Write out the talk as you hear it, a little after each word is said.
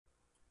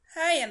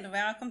Hi and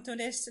welcome to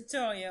this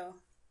tutorial.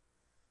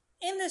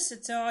 In this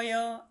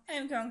tutorial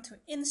I'm going to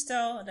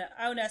install the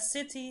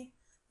Audacity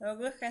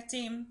Rocket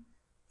Theme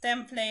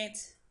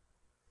template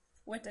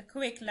with a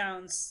quick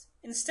launch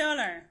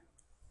installer.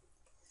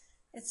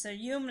 It's a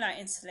Joomla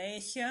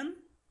installation,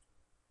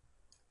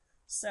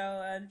 so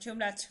a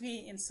Joomla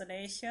 3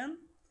 installation,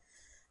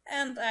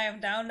 and I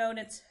have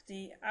downloaded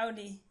the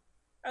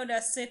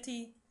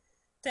Audacity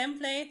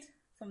template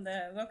from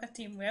the Rocket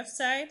Theme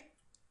website.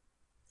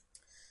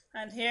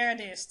 And here it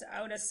is, the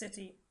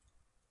Audacity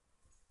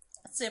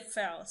zip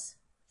files.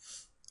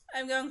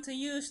 I'm going to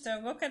use the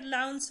Rocket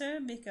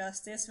Launcher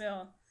because this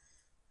will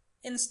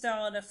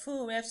install the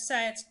full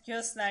website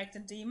just like the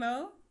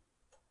demo.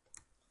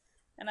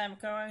 And I'm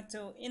going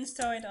to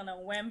install it on a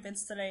WAMP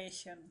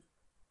installation.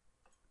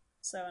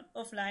 So an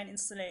offline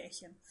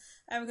installation.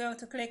 I'm going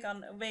to click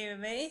on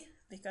www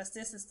because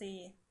this is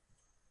the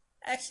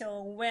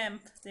actual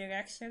WAMP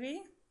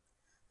directory.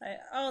 I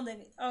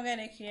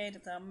already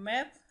created a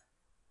map.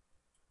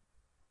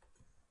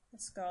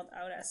 It's called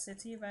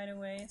Audacity, by the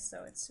way,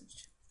 so it's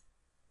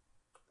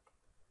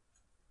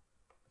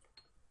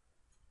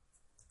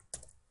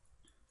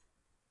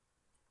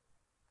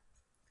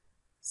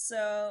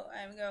so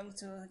I'm going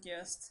to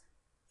just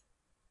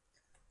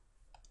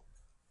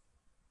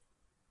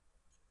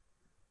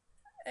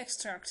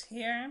extract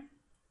here.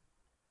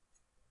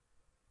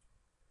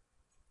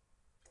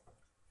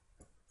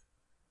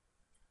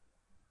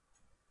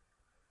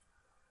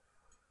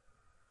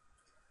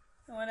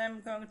 What I'm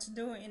going to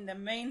do in the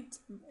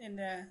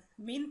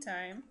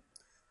meantime,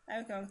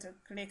 I'm going to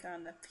click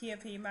on the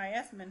PHP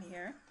MyAdmin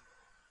here,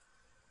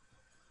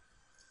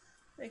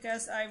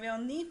 because I will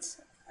need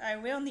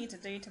a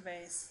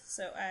database.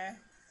 So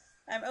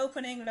I'm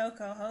opening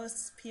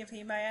localhost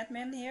PHP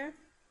MyAdmin here.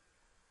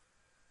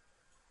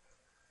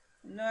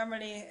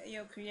 Normally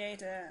you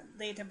create a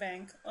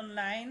databank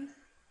online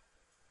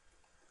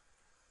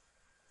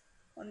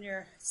on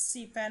your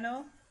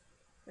cPanel,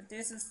 but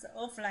this is the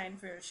offline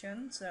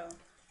version, so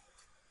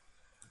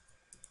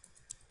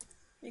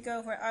we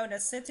go for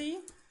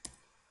Audacity,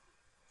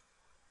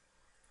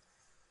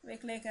 we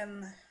click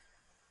on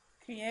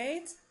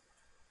create,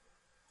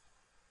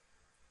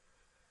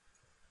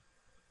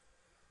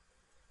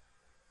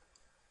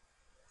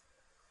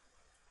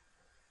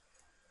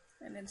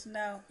 and it's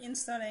now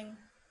installing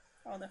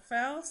all the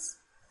files.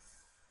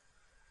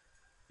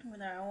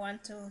 But I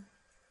want to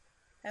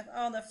have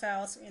all the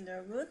files in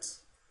the root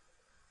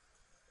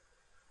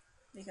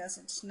because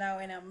it's now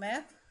in a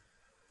map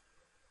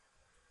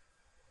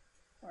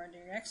or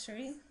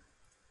directory.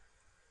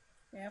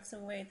 We have to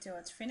wait till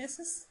it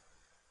finishes.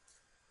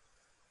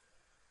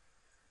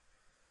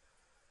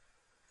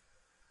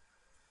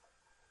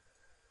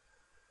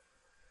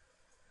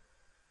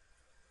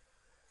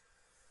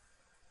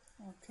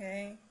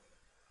 Okay.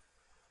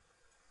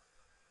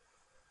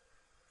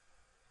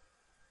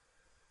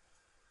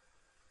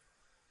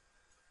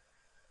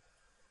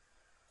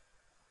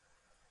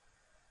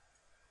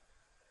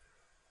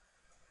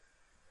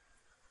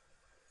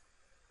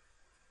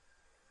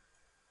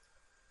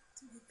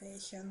 Be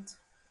patient.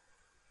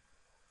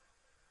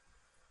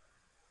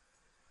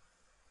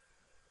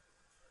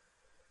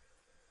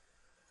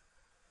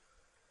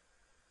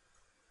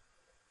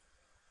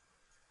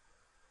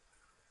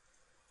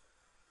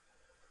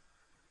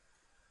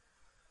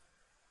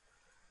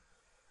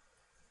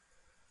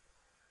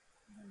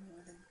 I don't know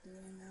what I'm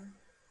doing now.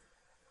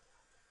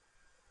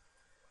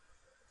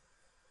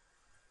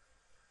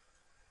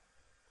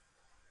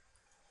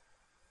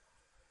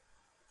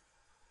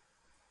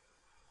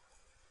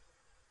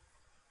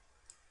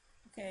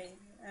 Okay,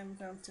 I'm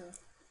going to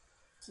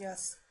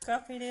just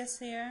copy this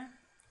here.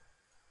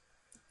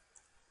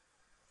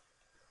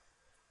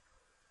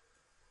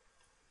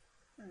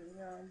 And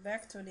go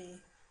back to the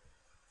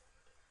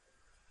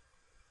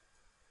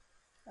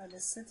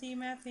Audacity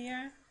map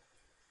here.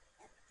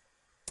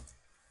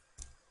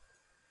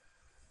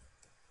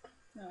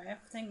 Now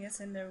everything is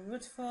in the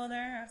root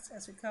folder,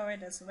 as we call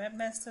it as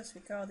webmasters.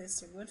 We call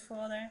this the root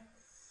folder.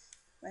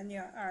 When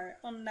you are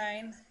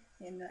online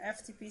in the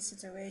FTP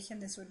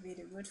situation, this would be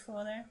the root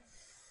folder.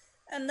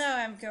 And now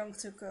I'm going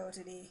to go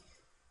to the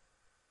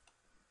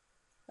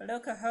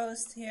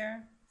localhost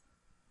here,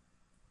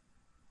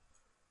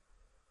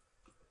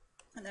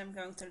 and I'm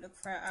going to look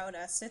for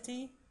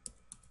Audacity.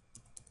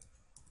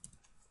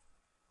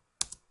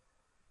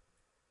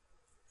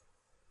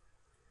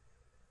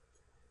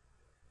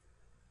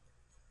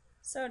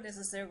 So this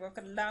is the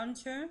Rocket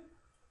Launcher.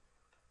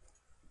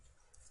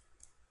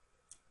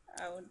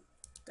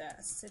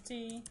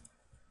 Audacity,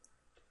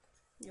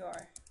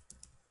 your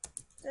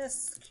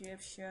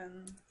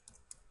description,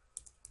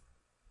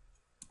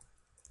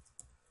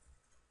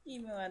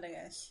 email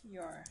address,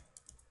 your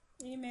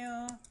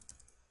email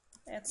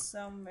at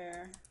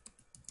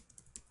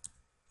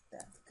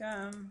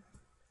somewhere.com,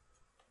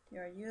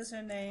 your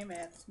username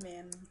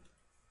admin,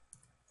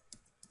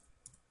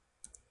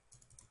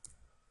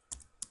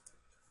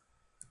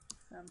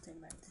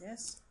 something like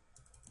this,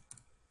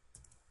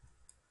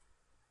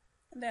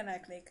 and then I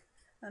click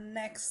on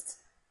next.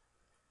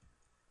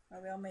 I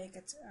will make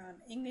it an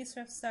English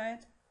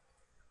website,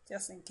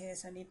 just in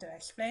case I need to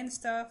explain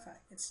stuff.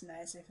 It's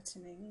nice if it's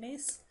in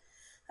English.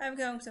 I'm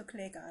going to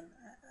click on,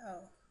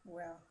 oh,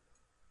 well,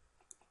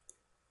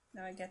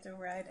 now I get to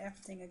write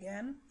everything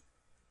again.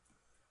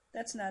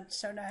 That's not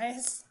so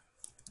nice.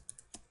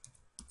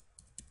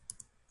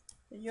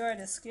 Your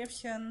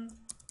description,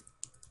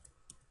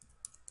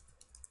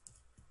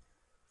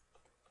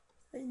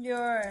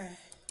 your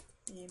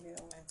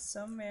email went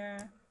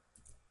somewhere.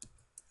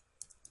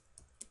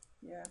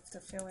 You have to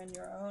fill in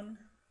your own.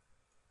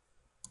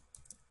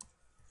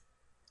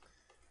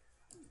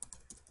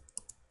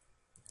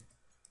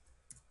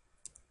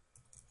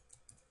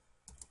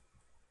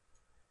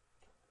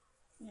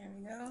 Here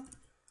we go.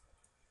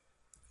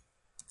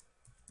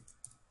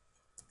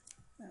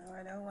 Now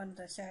I don't want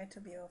the site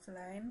to be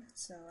offline,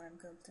 so I'm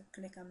going to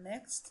click on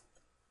next.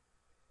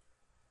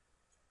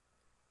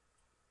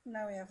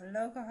 Now we have a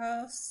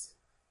localhost.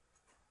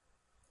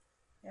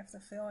 You have to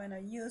fill in a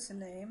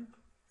username.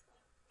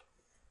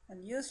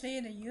 And usually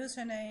the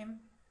username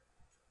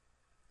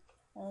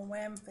on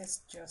WAMP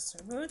is just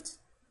root.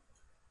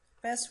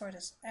 Password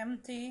is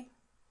empty.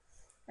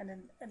 And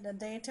then the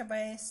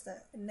database,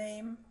 the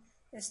name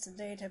is the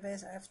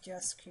database I've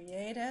just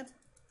created.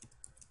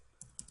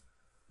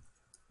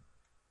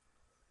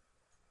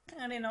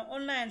 And in an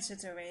online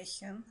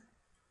situation,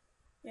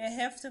 you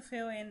have to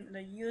fill in the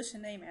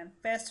username and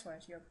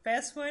password. Your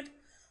password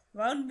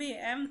won't be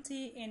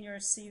empty in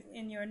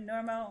your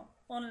normal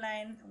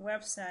online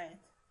website.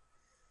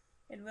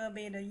 It will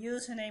be the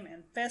username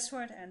and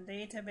password and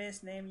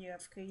database name you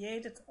have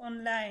created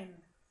online.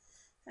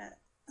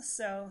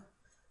 So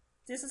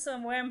this is a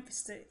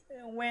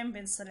WAMP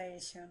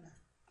installation.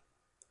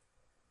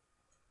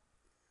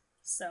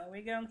 So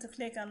we're going to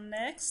click on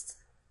next.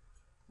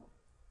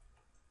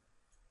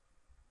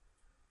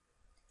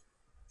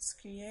 It's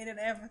created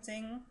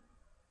everything.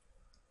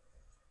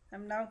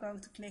 I'm now going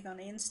to click on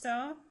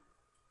install.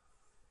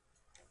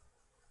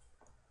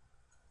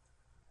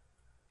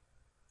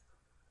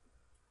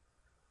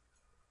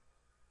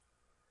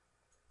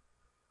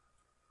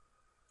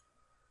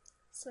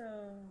 So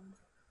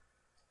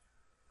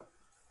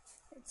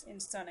it's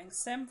installing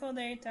sample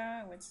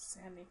data, which is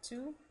handy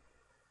too.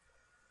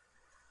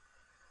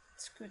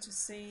 It's good to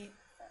see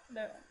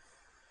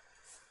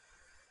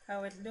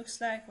how it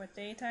looks like with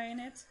data in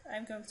it.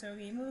 I'm going to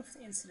remove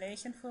the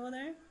installation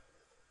folder.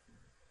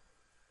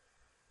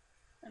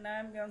 And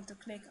I'm going to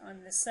click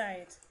on the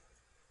site.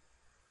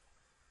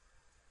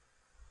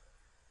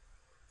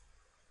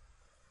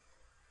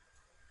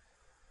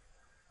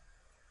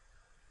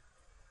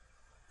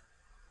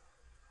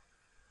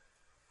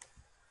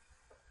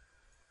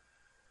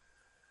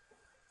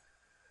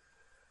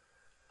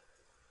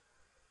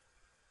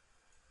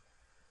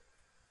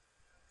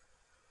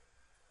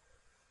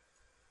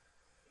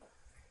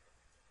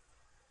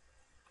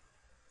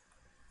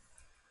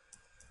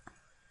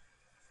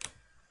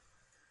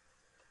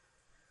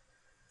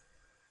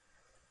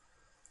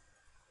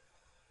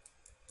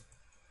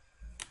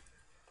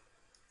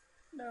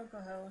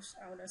 Localhost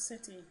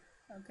Audacity.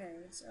 Okay,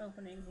 it's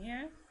opening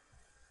here.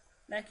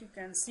 Like you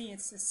can see,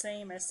 it's the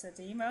same as the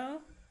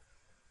demo.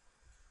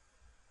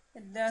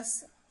 It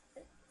does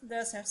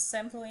have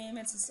sample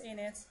images in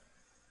it.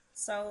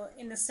 So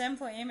in the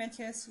sample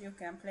images you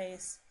can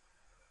place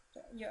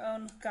your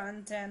own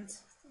content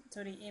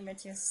to the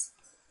images.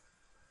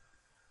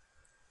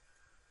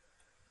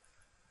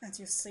 And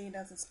you see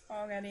that it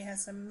already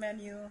has a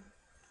menu.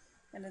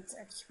 And it's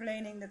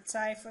explaining the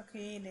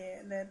typography,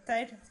 the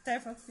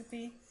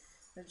typography,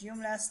 the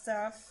Joomla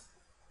stuff.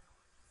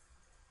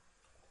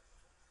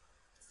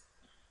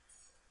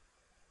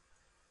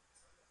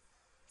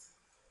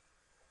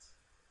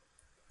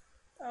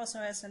 It also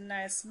has a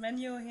nice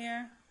menu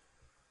here.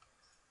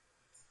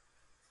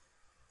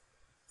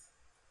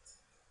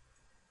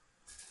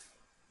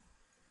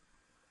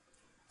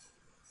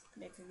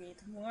 Click read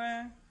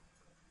more.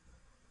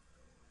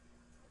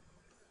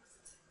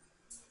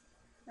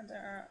 And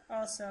there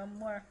are also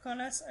more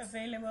colors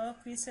available,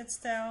 preset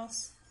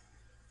styles.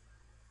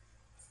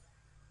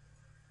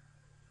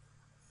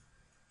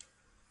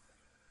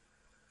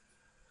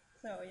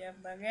 So you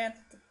have the red,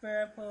 the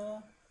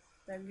purple,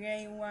 the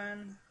gray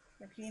one,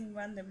 the green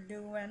one, the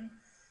blue one,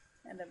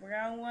 and the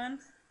brown one.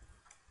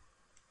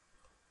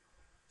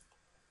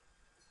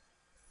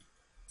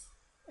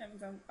 I'm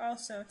going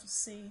also to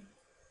see,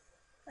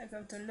 I'm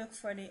going to look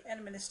for the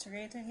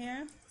administrator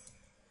here.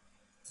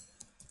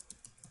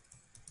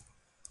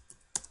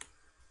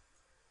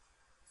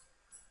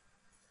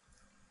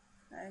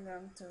 I'm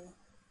going to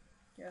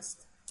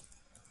just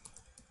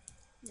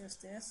use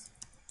this.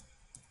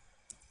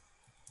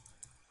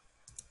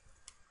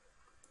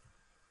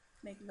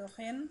 Click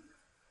login.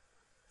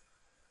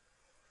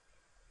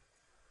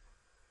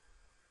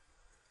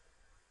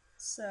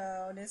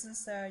 So this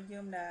is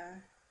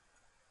Joomla.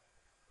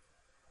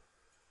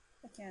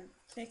 I can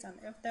click on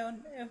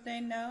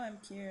update now. I'm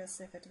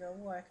curious if it will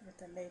work with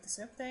the latest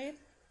update.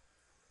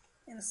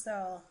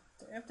 Install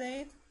the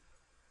update.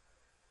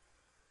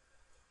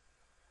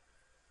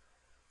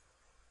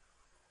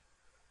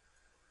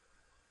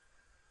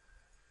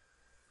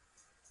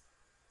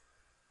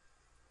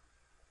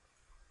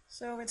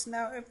 So it's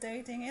now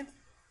updating it.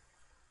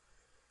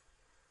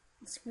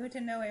 It's good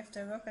to know if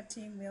the Rocket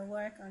Theme will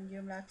work on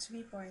Joomla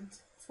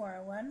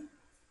 3.41.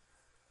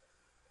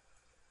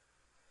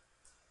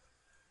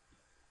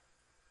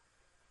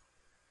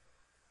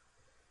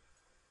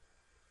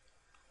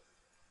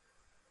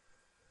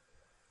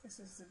 This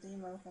is the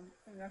demo from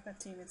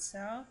Rocket Theme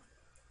itself.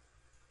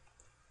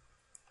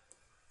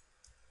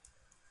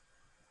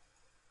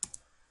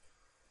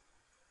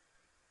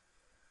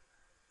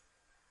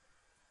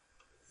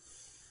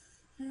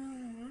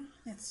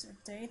 It's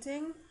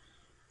updating.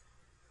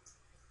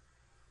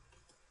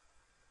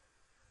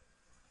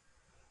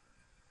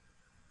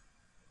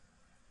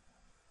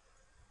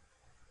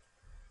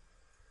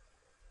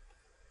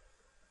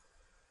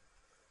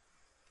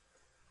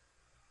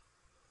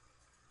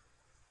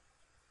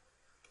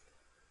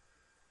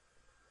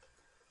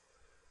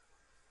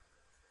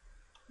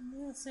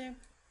 Music.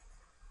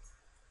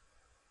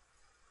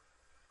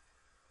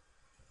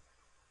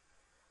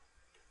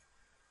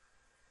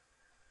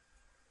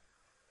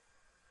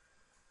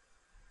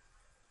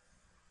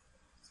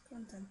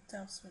 Content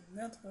tabs with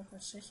multiple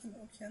position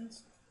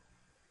options.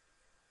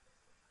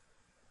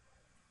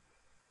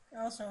 It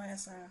also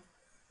has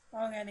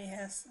already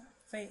has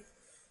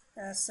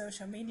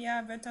social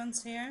media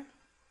buttons here.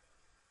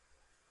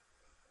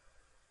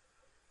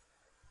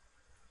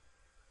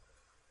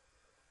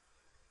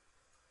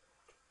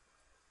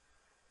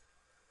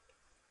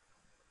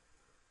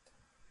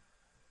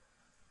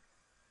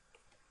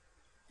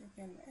 You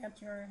can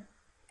add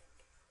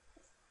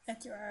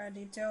your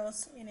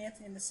details in it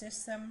in the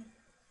system,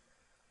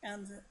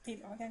 and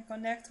people can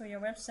connect to your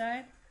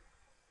website.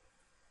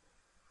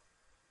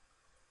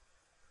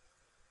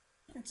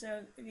 It's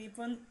a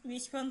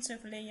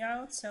responsive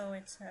layout, so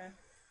it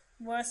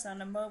works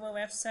on a mobile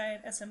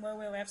website as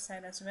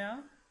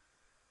well.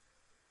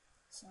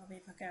 So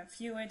people can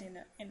view it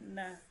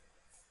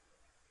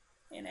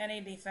in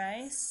any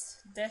device,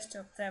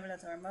 desktop,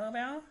 tablet, or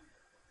mobile.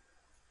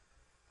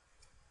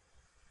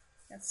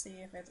 Let's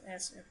see if it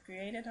has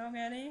upgraded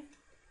already.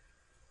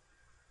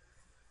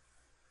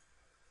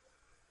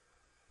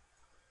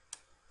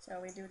 So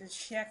we do the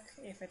check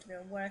if it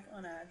will work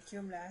on a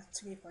Joomla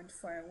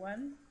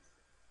 3.41.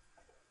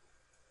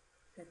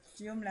 The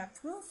Joomla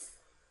proof.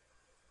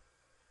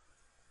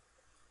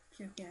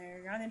 You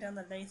can run it on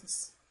the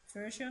latest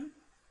version.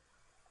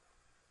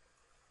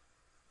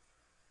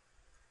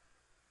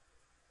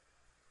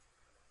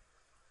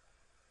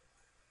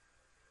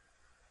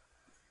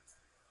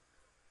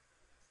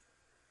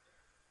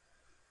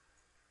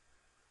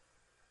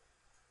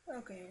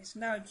 Okay, it's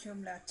now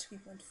Joomla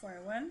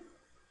 3.41.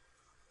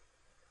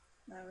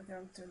 Now we're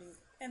going to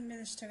the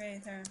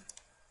administrator.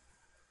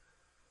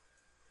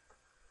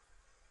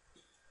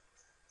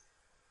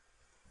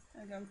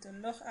 I'm going to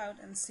log out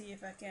and see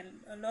if I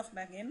can log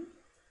back in.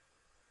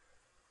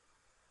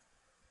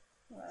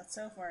 Well,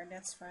 so far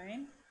that's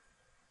fine.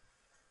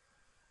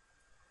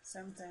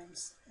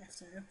 Sometimes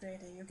after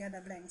updating you get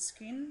a blank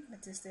screen,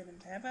 but this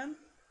didn't happen.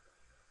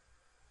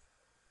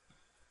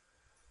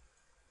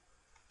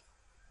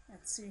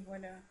 Let's see for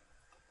the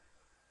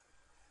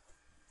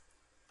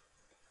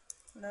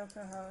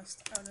localhost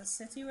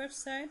Audacity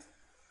website.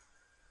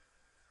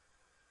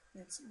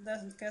 It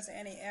doesn't cause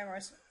any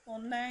errors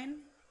online,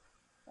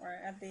 or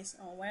at least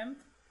on WAMP.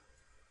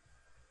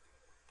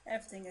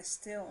 Everything is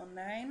still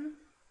online,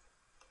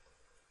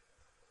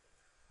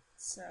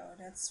 so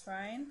that's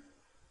fine.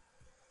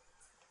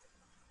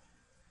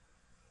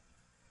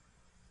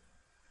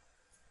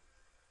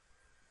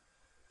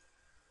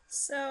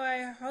 So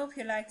I hope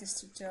you like this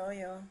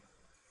tutorial,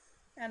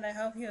 and I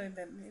hope you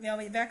will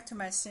be back to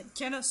my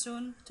channel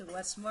soon to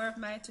watch more of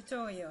my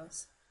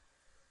tutorials.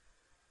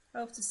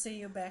 Hope to see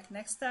you back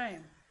next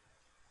time.